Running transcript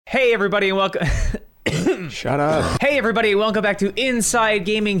Hey everybody and welcome. Shut up. Hey everybody, welcome back to Inside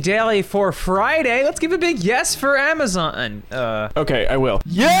Gaming Daily for Friday. Let's give a big yes for Amazon. Okay, I will.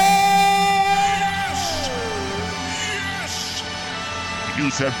 You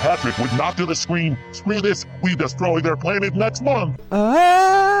said Patrick would not do the screen. Screw this. We destroy their planet next month.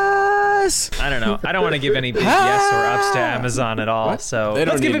 I don't know. I don't want to give any big yes or ups to Amazon at all. So They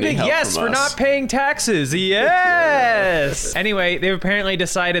don't let's give need a big any help yes from for us. not paying taxes. Yes. Anyway, they've apparently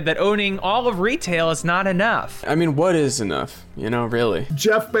decided that owning all of retail is not enough. I mean, what is enough? You know, really.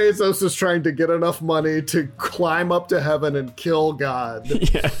 Jeff Bezos is trying to get enough money to climb up to heaven and kill God.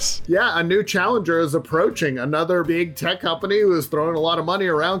 Yes. Yeah, a new challenger is approaching. Another big tech company who is throwing a lot of money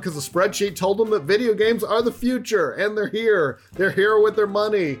around because the spreadsheet told them that video games are the future, and they're here. They're here with their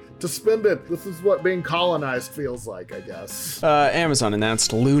money to spend it. This is what being colonized feels like, I guess. Amazon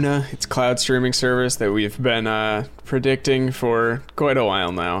announced Luna, its cloud streaming service that we've been predicting for quite a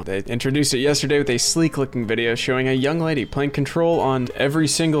while now. They introduced it yesterday with a sleek-looking video showing a young lady playing Control on every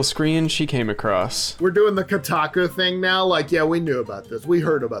single screen she came across. We're doing the Kotaku thing now. Like, yeah, we knew about this. We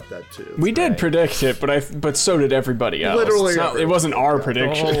heard about that too. We did predict it, but so did everybody else. Literally It wasn't our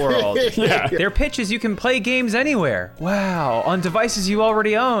prediction. The whole world. Yeah. Their pitch is you can play games anywhere. Wow. On devices you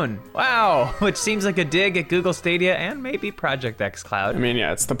already own. Wow. Which seems like a dig at Google Stadia and maybe Project xCloud. I mean,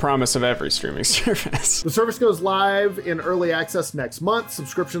 yeah, it's the promise of every streaming service. The service goes live in early access next month.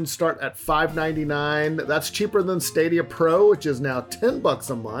 Subscriptions start at $5.99. That's cheaper than Stadia Pro, which is now $10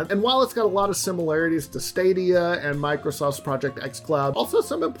 a month. And while it's got a lot of similarities to Stadia and Microsoft's Project xCloud, also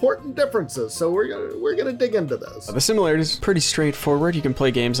some important differences. So we're gonna dig into those. The similarities are pretty straightforward. You can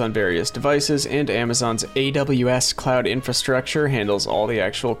play games on various devices, and Amazon's AWS cloud infrastructure handles all the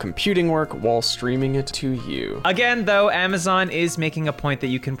actual computing work while streaming it to you. Again, though, Amazon is making a point that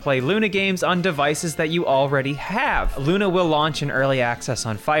you can play Luna games on devices that you already have. Luna will launch in early access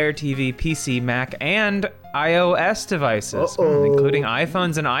on Fire TV, PC, Mac, and iOS devices, including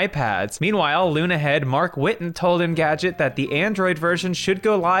iPhones and iPads. Meanwhile, Luna head Mark Whitten told Engadget that the Android version should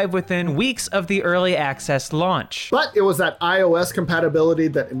go live within weeks of the early access launch. But it was that iOS compatibility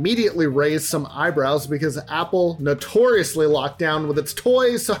that immediately raised some eyebrows because Apple notoriously locked down with its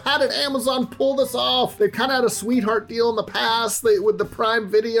toys. So how did Amazon pull this off? They kind of had a sweetheart deal in the past with the Prime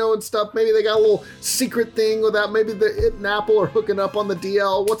Video and stuff. Maybe they got a little secret thing with that. Maybe it and Apple are hooking up on the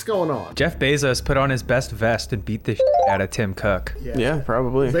DL. What's going on? Jeff Bezos put on his best vest and beat the out of Tim Cook. Yeah,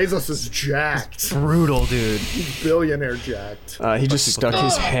 probably. Bezos is jacked. Brutal, dude. Billionaire jacked. He just stuck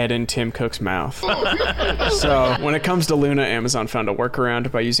his head in Tim Cook's mouth. So when it comes to Luna, Amazon found a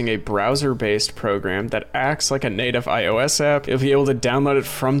workaround by using a browser-based program that acts like a native iOS app. You'll be able to download it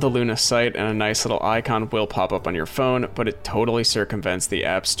from the Luna site, and a nice little icon will pop up on your phone, but it totally circumvents the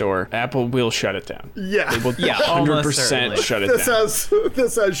App Store. Apple will shut it down. Yeah. They will almost 100% certainly. shut it This down.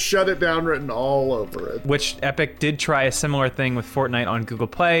 has shut it down written all over it. Which Epic did try a similar thing with Fortnite on Google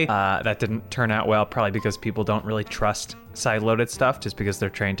Play. That didn't turn out well, probably because people don't really trust side-loaded stuff, just because they're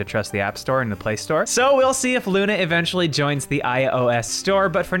trained to trust the App Store and the Play Store. So we'll see if Luna eventually joins the iOS store,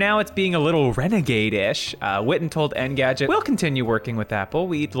 but for now it's being a little renegade-ish. Whitten told Engadget, "We'll continue working with Apple.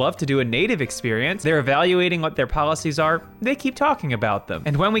 We'd love to do a native experience. They're evaluating what their policies are. They keep talking about them.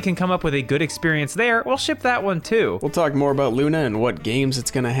 And when we can come up with a good experience there, we'll ship that one too." We'll talk more about Luna and what games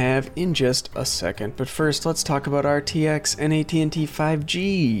it's going to have in just a second. But first, let's talk about RTX and AT&T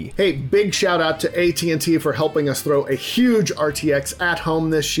 5G. Hey, big shout out to AT&T for helping us throw a huge RTX at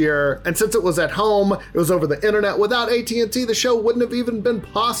home this year. And since it was at home, it was over the internet. Without AT&T, the show wouldn't have even been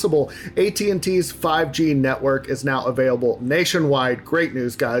possible. AT&T's 5G network is now available nationwide. Great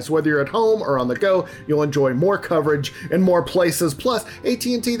news, guys. Whether you're at home or on the go, you'll enjoy more coverage in more places. Plus,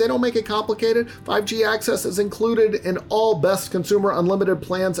 AT&T, they don't make it complicated. 5G access is included in all best consumer unlimited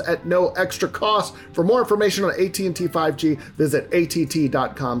plans at no extra cost. For more information on AT&T 5G, visit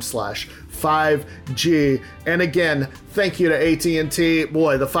att.com/5G. And again, thank you to AT&T.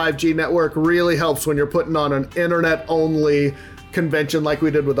 Boy, the 5G network really helps when you're putting on an internet-only convention like we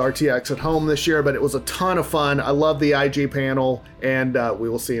did with RTX at home this year, but it was a ton of fun. I love the IG panel, and we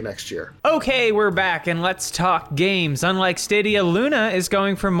will see you next year. Okay, we're back, and let's talk games. Unlike Stadia, Luna is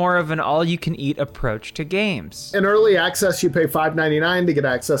going for more of an all-you-can-eat approach to games. In early access, you pay $5.99 to get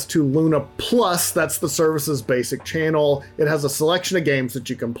access to Luna Plus. That's the service's basic channel. It has a selection of games that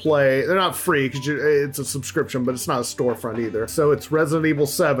you can play. They're not free because it's a subscription, but it's not a storefront either. So it's Resident Evil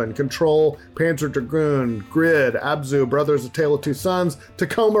 7, Control, Panzer Dragoon, Grid, Abzu, Brothers: A Tale of Two Sons,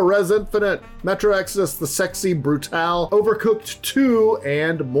 Tacoma Res Infinite, Metro Exodus The Sexy Brutale, Overcooked 2,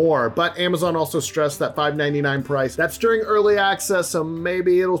 and more. But Amazon also stressed that $5.99 price. That's during early access, so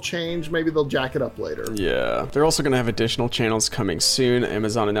maybe it'll change. Maybe they'll jack it up later. Yeah. They're also going to have additional channels coming soon.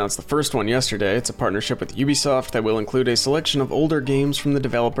 Amazon announced the first one yesterday. It's a partnership with Ubisoft that will include a selection of older games from the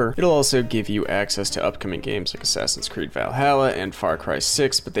developer. It'll also give you access to upcoming games like Assassin's Creed Valhalla and Far Cry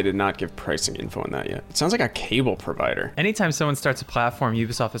 6, but they did not give pricing info on that yet. It sounds like a cable provider. Anytime someone starts a platform,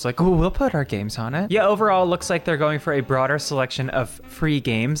 Ubisoft is like, oh, we'll put our games on it. Yeah, overall, it looks like they're going for a broader selection of free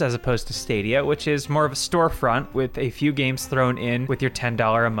games as opposed to Stadia, which is more of a storefront with a few games thrown in with your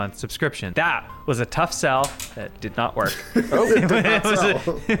 $10 a month subscription. That was a tough sell that did not work.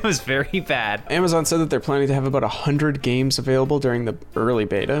 It was very bad. Amazon said that they're planning to have about 100 games available during the early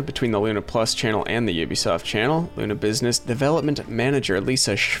beta between the Luna Plus channel and the Ubisoft channel. Luna Business Development Manager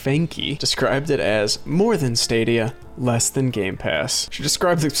Lisa Schwenke described it as more than Stadia, less than Game Pass. She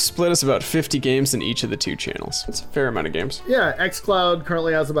described the split as about 50 games in each of the two channels. It's a fair amount of games. Yeah, xCloud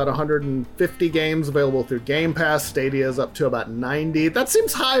currently has about 150 games available through Game Pass. Stadia is up to about 90. That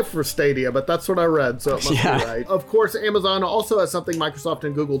seems high for Stadia, but that's what I read, so it must be right. Of course, Amazon also has something Microsoft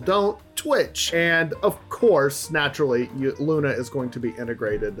and Google don't, Twitch. And of course, naturally, Luna is going to be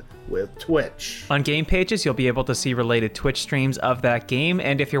integrated with Twitch. On game pages, you'll be able to see related Twitch streams of that game.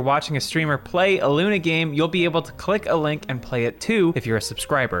 And if you're watching a streamer play a Luna game, you'll be able to click a link and play it too if you're a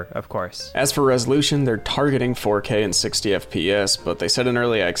subscriber, of course. As for resolution, they're targeting 4K and 60 FPS, but they said in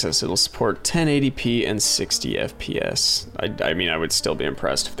early access it'll support 1080p and 60 FPS. I mean, I would still be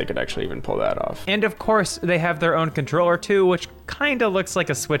impressed if they could actually even pull that off. And of course, they have their own controller too, which kind of looks like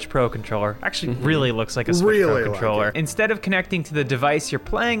a Switch Pro controller. Actually, really looks like a Switch Pro controller. Like Instead of connecting to the device you're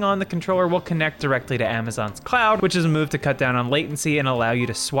playing on, the controller will connect directly to Amazon's cloud, which is a move to cut down on latency and allow you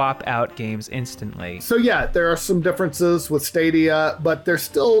to swap out games instantly. So yeah, there are some differences with Stadia, but there's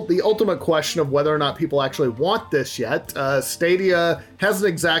still the ultimate question of whether or not people actually want this yet. Stadia hasn't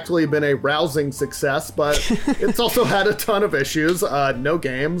exactly been a rousing success, but it's also had a ton of issues. No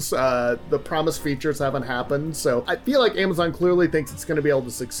games, the promised features haven't happened. So I feel like Amazon clearly thinks it's going to be able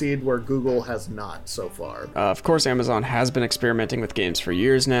to succeed where Google has not so far. Of course, Amazon has been experimenting with games for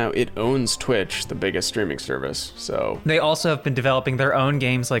years now. It owns Twitch, the biggest streaming service, so... They also have been developing their own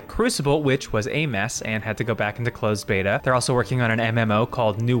games like Crucible, which was a mess and had to go back into closed beta. They're also working on an MMO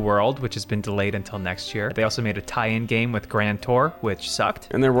called New World, which has been delayed until next year. They also made a tie-in game with Grand Tour, which sucked.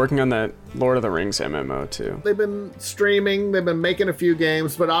 And they're working on that Lord of the Rings MMO too. They've been streaming, they've been making a few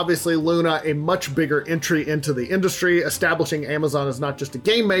games, but obviously Luna, a much bigger entry into the industry, establishing Amazon as not just a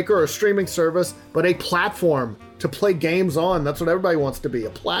game maker or a streaming service, but a platform to play games on. That's what everybody wants to be, a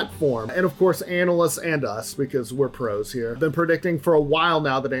platform. And of course, analysts and us, because we're pros here, have been predicting for a while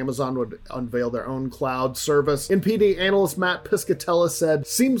now that Amazon would unveil their own cloud service. NPD analyst Matt Piscatella said,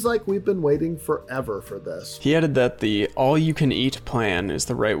 seems like we've been waiting forever for this. He added that the all-you-can-eat plan is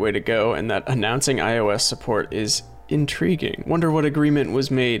the right way to go, and that announcing iOS support is intriguing. Wonder what agreement was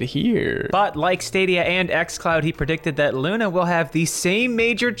made here. But like Stadia and xCloud, he predicted that Luna will have the same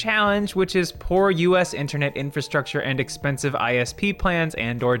major challenge, which is poor US internet infrastructure and expensive ISP plans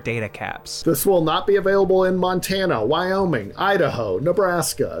and or data caps. This will not be available in Montana, Wyoming, Idaho,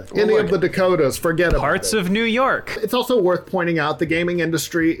 Nebraska, any of the Dakotas, forget about it. Parts of New York. It's also worth pointing out the gaming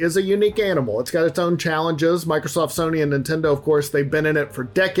industry is a unique animal. It's got its own challenges. Microsoft, Sony, and Nintendo, of course, they've been in it for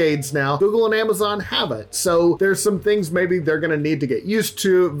decades now. Google and Amazon haven't. So there's some things maybe they're going to need to get used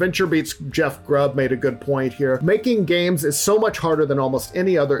to. VentureBeat's Jeff Grubb made a good point here. Making games is so much harder than almost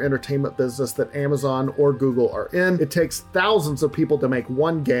any other entertainment business that Amazon or Google are in. It takes thousands of people to make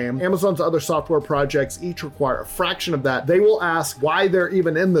one game. Amazon's other software projects each require a fraction of that. They will ask why they're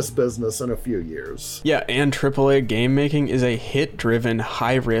even in this business in a few years. Yeah, and AAA game making is a hit-driven,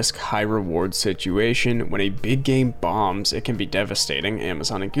 high-risk, high-reward situation. When a big game bombs, it can be devastating.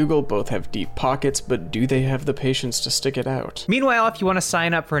 Amazon and Google both have deep pockets, but do they have the patience to stick it out? Meanwhile, if you want to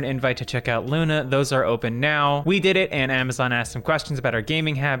sign up for an invite to check out Luna, those are open now. We did it, and Amazon asked some questions about our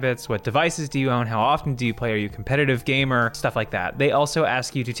gaming habits. What devices do you own? How often do you play? Are you a competitive gamer? Stuff like that. They also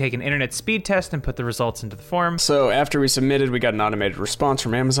ask you to take an internet speed test and put the results into the form. So after we submitted, we got an automated response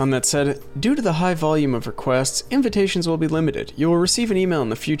from Amazon that said, due to the high volume of requests, invitations will be limited. You will receive an email in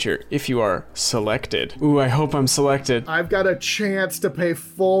the future if you are selected. Ooh, I hope I'm selected. I've got a chance to pay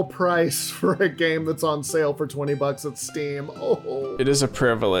full price for a game that's on sale for $20 at Steam. Oh. It is a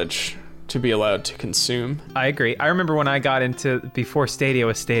privilege to be allowed to consume. I agree. I remember when I got into, before Stadia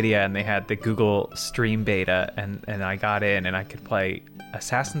was Stadia, and they had the Google Stream beta, and I got in and I could play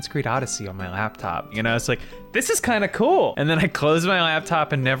Assassin's Creed Odyssey on my laptop. You know, it's like, this is kind of cool. And then I closed my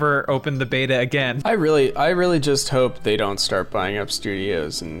laptop and never opened the beta again. I really just hope they don't start buying up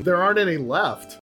studios. And There aren't any left.